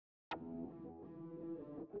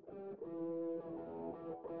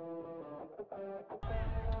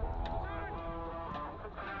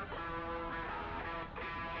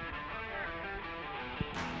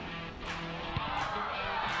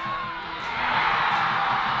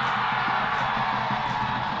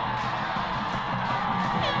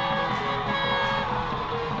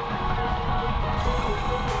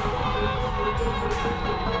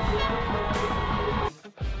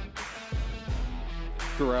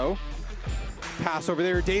Throw. Pass over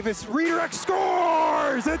there, Davis, redirect,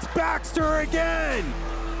 scores! It's Baxter again!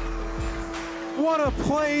 What a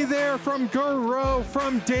play there from Guro,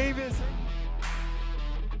 from Davis.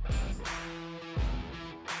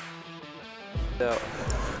 Here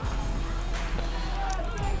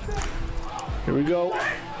we go.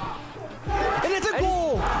 And it's a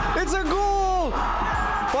goal! It's a goal!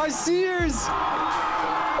 By Sears!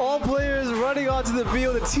 All players running onto the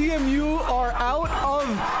field. The TMU are out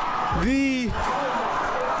of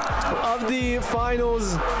the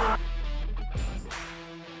finals.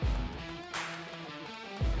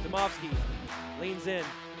 Domofsky leans in.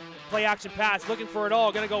 Play action pass, looking for it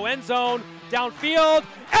all. Gonna go end zone, downfield.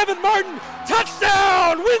 Evan Martin,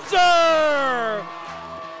 touchdown, Windsor!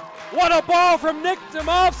 What a ball from Nick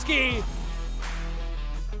Domofsky.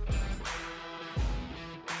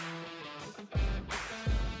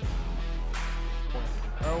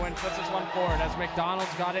 Irwin puts this one forward as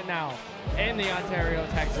McDonald's got it now in the Ontario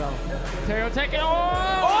Tech zone. Ontario Tech, oh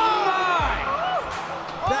my!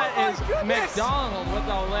 That is goodness. McDonald with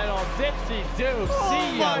a little dipsy do.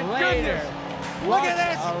 See you later. Look at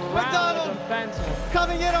this, McDonald McDonald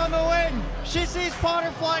coming in on the wing. She sees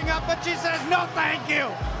Potter flying up, but she says, no thank you.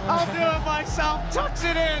 I'll do it myself, tucks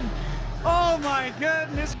it in. Oh my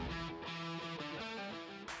goodness.